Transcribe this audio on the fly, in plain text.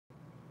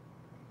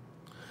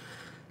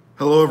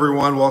Hello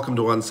everyone, welcome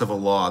to Uncivil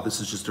Law. This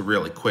is just a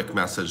really quick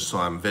message, so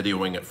I'm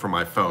videoing it from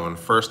my phone.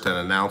 First, an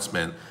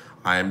announcement.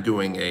 I am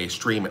doing a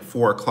stream at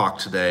 4 o'clock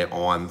today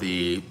on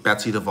the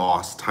Betsy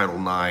DeVos Title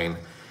IX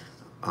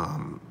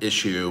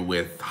issue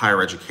with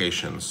higher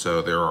education.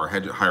 So there are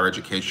higher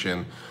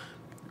education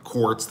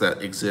courts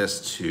that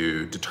exist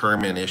to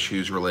determine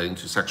issues relating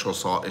to sexual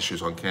assault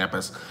issues on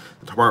campus.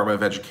 The Department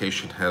of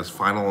Education has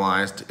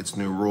finalized its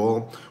new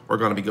rule. We're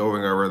going to be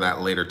going over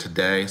that later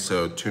today,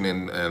 so tune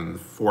in at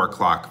 4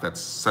 o'clock,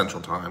 that's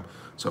Central Time,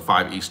 so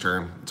 5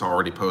 Eastern. It's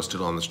already posted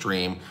on the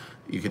stream.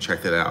 You can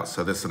check that out.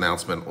 So this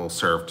announcement will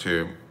serve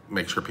to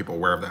make sure people are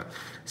aware of that.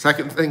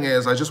 Second thing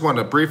is, I just want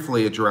to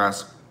briefly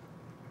address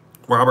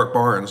Robert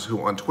Barnes,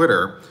 who on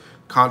Twitter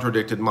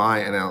contradicted my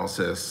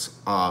analysis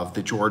of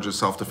the Georgia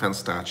self-defense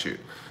statute,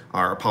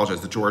 or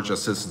the Georgia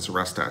citizen's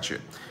arrest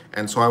statute.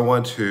 And so I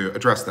want to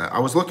address that. I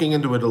was looking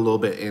into it a little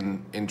bit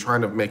in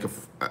trying to make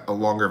a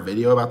longer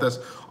video about this,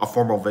 a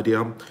formal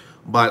video,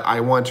 but I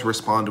want to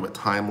respond to it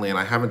timely, and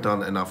I haven't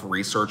done enough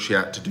research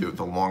yet to do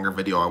the longer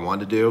video I want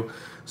to do.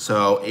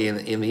 So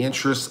in the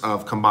interest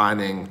of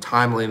combining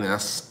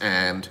timeliness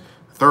and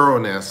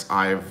thoroughness,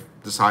 I've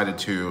decided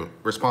to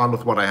respond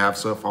with what I have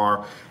so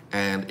far,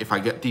 and if I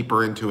get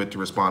deeper into it to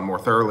respond more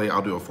thoroughly,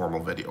 I'll do a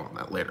formal video on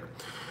that later.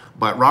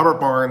 But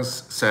Robert Barnes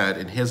said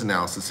in his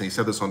analysis, and he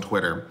said this on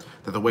Twitter,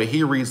 that the way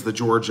he reads the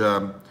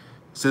Georgia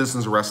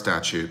citizen's arrest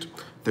statute,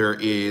 there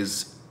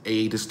is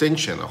a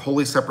distinction, a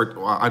wholly separate,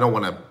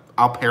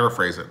 I'll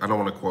paraphrase it. I don't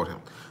want to quote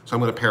him, so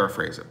I'm going to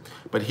paraphrase it.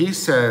 But he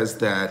says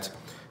that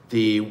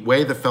the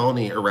way the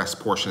felony arrest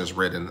portion is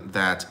written,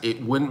 that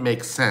it wouldn't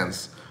make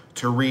sense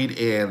to read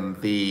in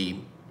the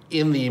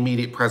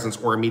immediate presence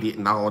or immediate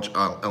knowledge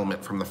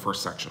element from the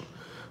first section.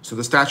 So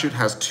the statute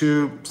has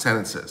two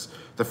sentences.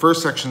 The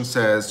first section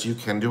says you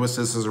can do a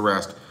citizen's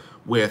arrest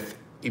with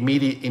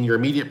in your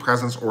immediate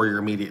presence or your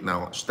immediate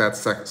knowledge. That's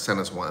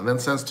sentence one. And then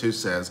sentence two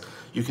says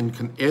you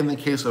can, in the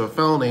case of a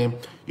felony,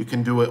 you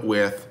can do it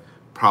with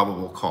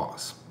probable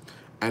cause.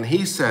 And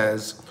he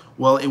says,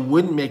 well, it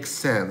wouldn't make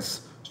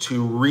sense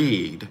to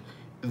read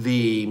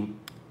the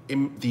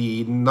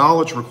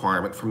knowledge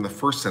requirement from the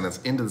first sentence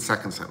into the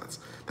second sentence.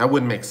 That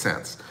wouldn't make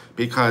sense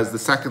because the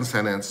second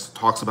sentence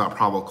talks about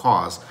probable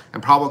cause,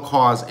 and probable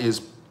cause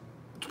is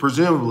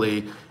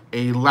presumably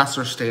a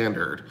lesser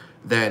standard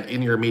than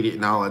in your immediate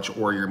knowledge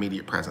or your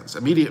immediate presence.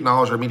 Immediate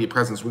knowledge or immediate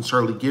presence would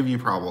certainly give you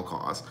probable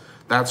cause,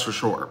 that's for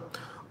sure.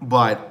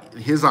 But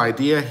his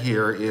idea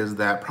here is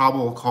that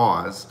probable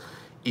cause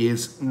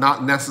is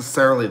not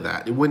necessarily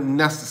that. It wouldn't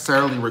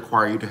necessarily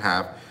require you to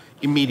have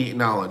immediate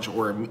knowledge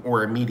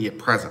or immediate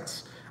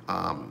presence.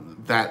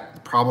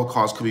 That probable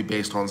cause could be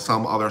based on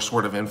some other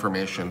sort of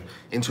information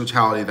in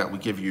totality that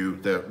would give you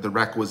the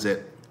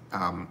requisite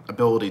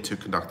ability to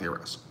conduct the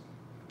arrest.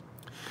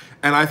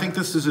 And I think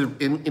this is an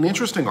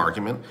interesting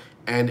argument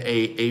and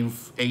a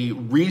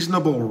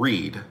reasonable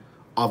read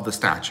of the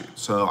statute.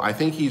 So I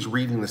think he's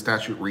reading the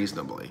statute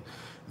reasonably,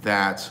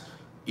 that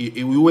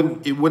it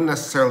wouldn't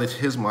necessarily, to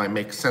his mind,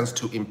 make sense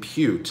to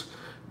impute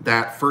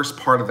that first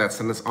part of that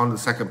sentence on the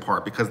second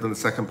part, because then the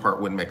second part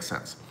wouldn't make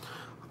sense.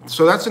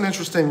 So that's an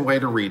interesting way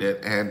to read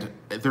it, and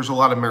there's a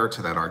lot of merit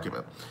to that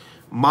argument.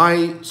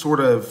 I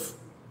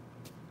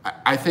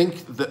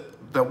think that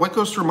what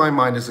goes through my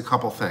mind is a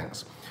couple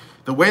things.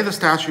 The way the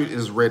statute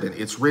is written,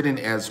 it's written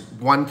as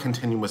one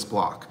continuous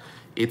block.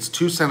 It's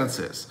two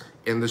sentences,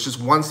 and there's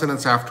just one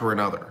sentence after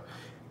another.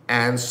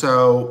 And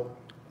so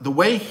the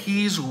way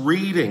he's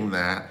reading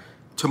that,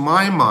 to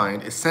my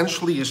mind,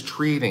 essentially is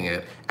treating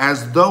it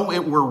as though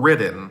it were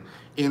written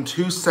in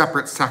two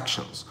separate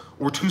sections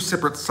or two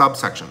separate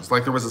subsections,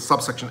 like there was a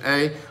subsection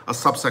A, a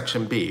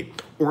subsection B,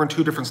 or in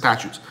two different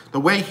statutes. The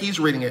way he's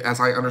reading it, as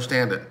I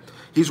understand it,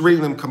 he's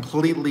reading them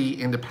completely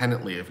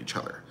independently of each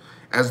other,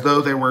 as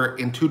though they were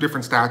in two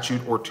different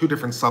statutes or two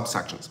different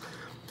subsections.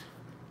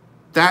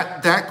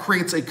 That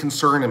creates a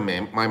concern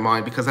in my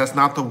mind because that's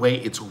not the way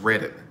it's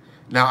written.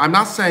 Now, I'm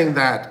not saying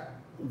that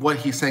what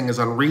he's saying is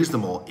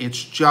unreasonable.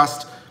 It's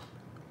just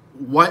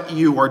what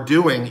you are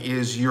doing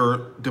is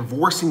you're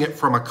divorcing it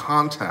from a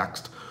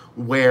context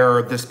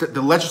where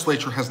the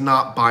legislature has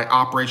not, by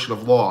operation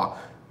of law,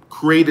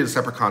 created a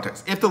separate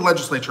context. If the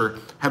legislature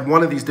had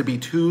wanted these to be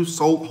two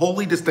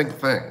wholly distinct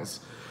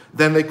things,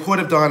 then they could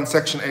have done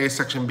section A,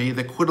 section B.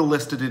 They could have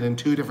listed it in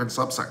two different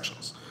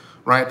subsections,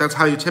 right? That's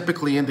how you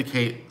typically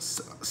indicate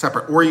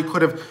separate. Or you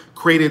could have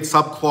created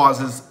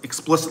subclauses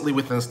explicitly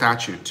within the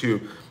statute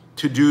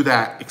to do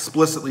that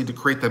explicitly, to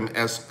create them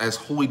as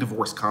wholly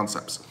divorced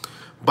concepts.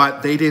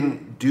 But they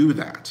didn't do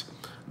that.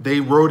 They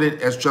wrote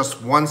it as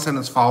just one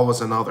sentence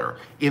follows another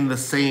in the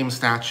same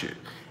statute.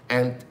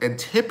 And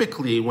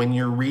typically when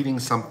you're reading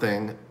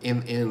something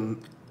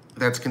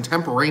that's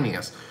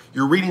contemporaneous,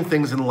 you're reading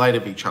things in light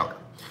of each other.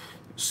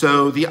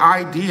 So the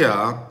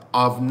idea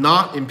of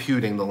not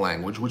imputing the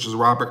language, which is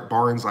Robert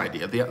Barnes'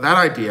 idea, that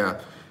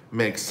idea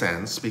makes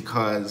sense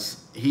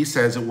because he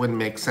says it wouldn't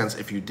make sense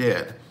if you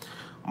did.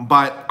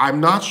 But I'm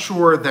not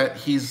sure that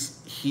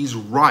he's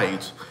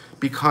right,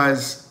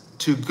 because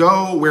to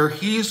go where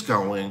he's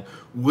going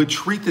would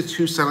treat the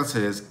two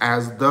sentences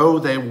as though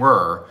they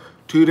were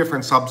two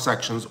different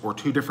subsections or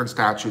two different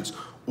statutes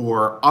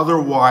or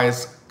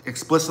otherwise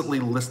explicitly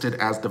listed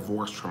as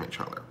divorced from each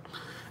other.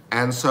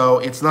 And so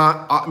it's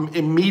not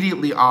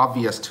immediately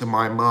obvious to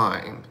my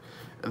mind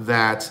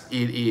that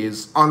it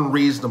is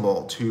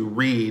unreasonable to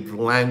read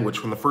language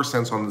from the first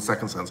sentence onto the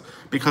second sentence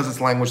because it's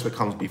language that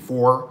comes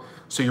before.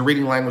 So you're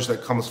reading language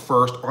that comes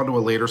first onto a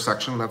later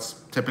section.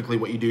 That's typically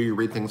what you do. You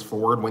read things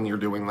forward when you're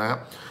doing that.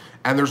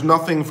 And there's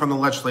nothing from the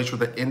legislature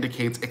that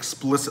indicates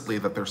explicitly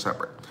that they're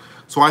separate.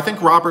 So I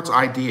think Robert's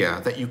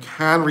idea that you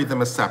can read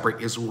them as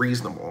separate is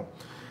reasonable.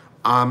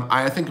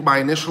 I think my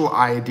initial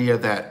idea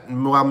that,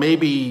 well,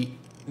 maybe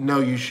no,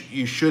 you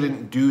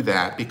shouldn't do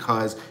that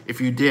because if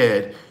you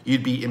did,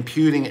 you'd be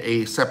imputing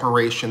a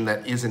separation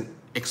that isn't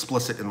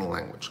explicit in the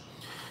language.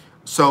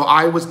 So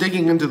I was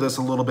digging into this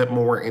a little bit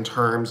more in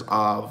terms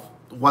of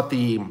what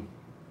the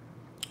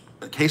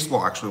case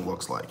law actually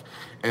looks like.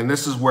 And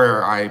this is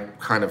where I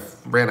kind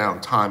of ran out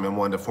of time and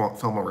wanted to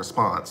film a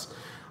response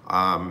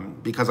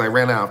because I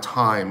ran out of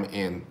time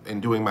in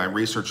doing my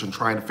research and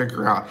trying to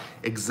figure out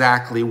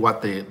exactly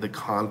what the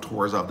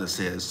contours of this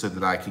is so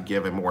that I could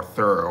give a more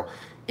thorough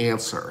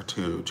answer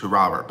to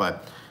Robert.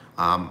 But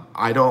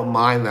I don't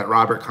mind that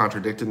Robert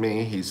contradicted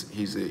me.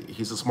 He's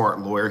a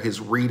smart lawyer.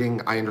 His reading,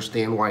 I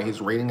understand why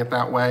he's reading it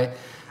that way.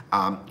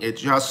 It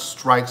just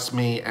strikes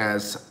me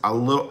as a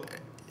little,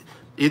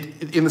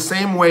 in the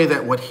same way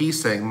that what he's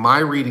saying, my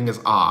reading is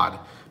odd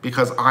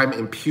because I'm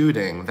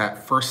imputing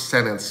that first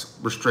sentence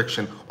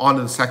restriction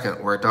onto the second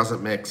where it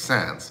doesn't make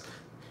sense.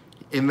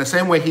 In the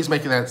same way he's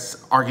making that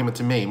argument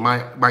to me,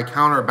 my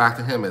counter back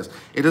to him is,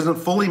 it doesn't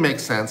fully make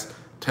sense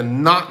to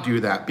not do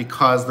that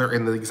because they're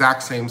in the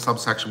exact same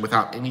subsection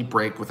without any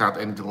break, without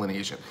any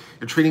delineation.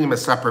 You're treating them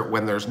as separate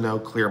when there's no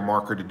clear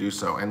marker to do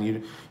so. And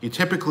you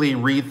typically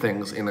read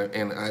things in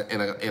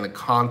a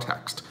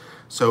context.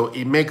 So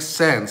it makes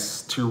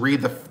sense to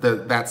read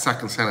that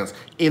second sentence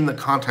in the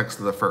context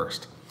of the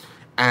first.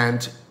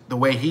 And the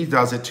way he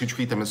does it to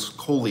treat them as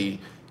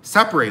wholly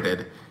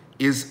separated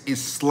is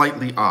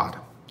slightly odd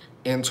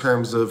in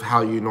terms of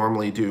how you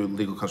normally do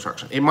legal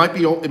construction. It might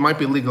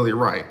be legally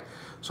right.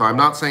 So I'm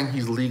not saying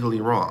he's legally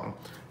wrong.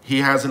 He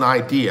has an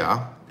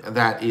idea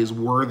that is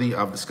worthy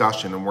of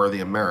discussion and worthy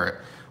of merit,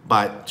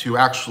 but to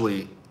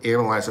actually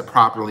analyze it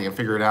properly and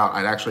figure it out,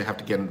 I'd actually have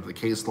to get into the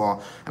case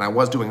law, and I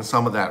was doing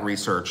some of that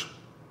research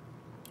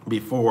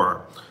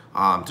before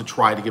to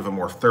try to give a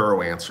more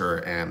thorough answer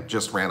and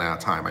just ran out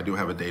of time. I do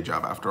have a day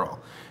job after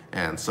all,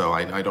 and so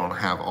I don't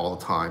have all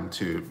the time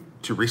to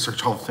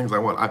research all the things I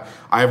want.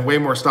 I have way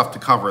more stuff to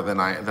cover than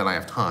I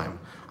have time.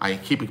 I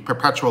keep a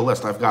perpetual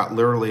list. I've got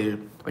literally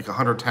like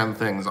 110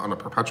 things on a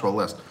perpetual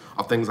list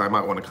of things I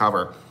might want to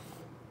cover.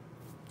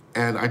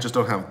 And I just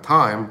don't have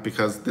time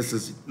because this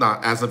is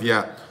not, as of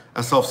yet,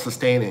 a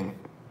self-sustaining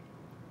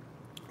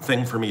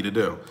thing for me to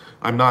do.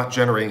 I'm not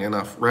generating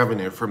enough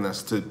revenue from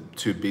this to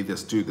do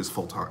this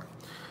full time.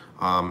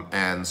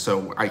 And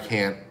so I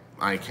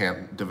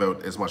can't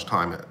devote as much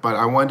time. But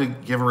I wanted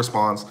to give a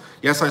response.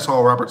 Yes, I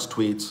saw Robert's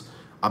tweets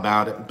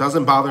about it. It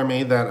doesn't bother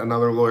me that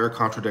another lawyer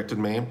contradicted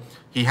me.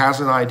 He has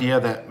an idea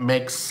that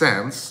makes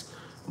sense,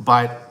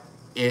 but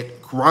it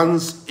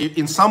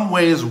in some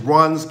ways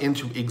runs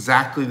into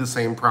exactly the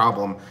same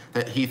problem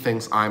that he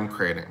thinks I'm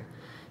creating.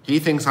 He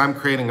thinks I'm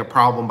creating a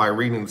problem by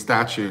reading the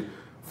statute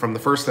from the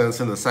first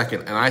sentence into the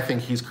second, and I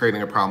think he's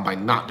creating a problem by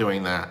not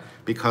doing that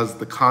because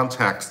the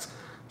context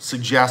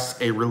suggests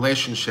a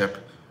relationship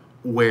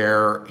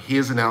where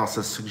his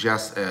analysis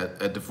suggests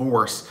a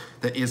divorce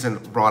that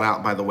isn't brought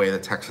out by the way the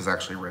text is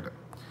actually written.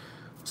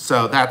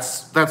 So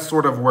that's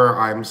sort of where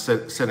I'm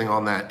sitting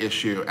on that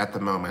issue at the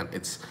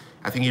moment.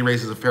 I think he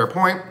raises a fair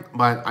point,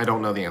 but I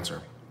don't know the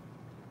answer.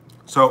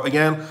 So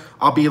again,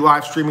 I'll be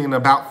live streaming in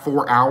about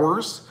 4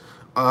 hours.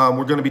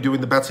 We're going to be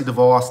doing the Betsy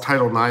DeVos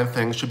Title IX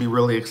thing. Should be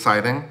really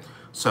exciting.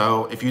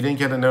 So if you didn't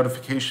get a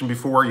notification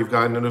before, you've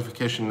got a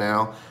notification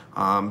now.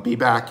 Be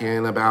back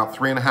in about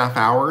 3.5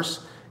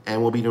 hours,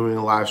 and we'll be doing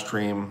a live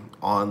stream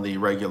on the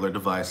regular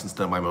device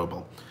instead of my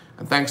mobile.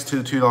 And thanks to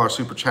the $2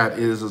 Super Chat. It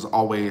is, as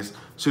always,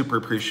 super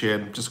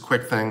appreciated. Just a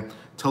quick thing.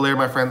 Till later,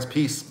 my friends.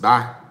 Peace.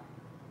 Bye.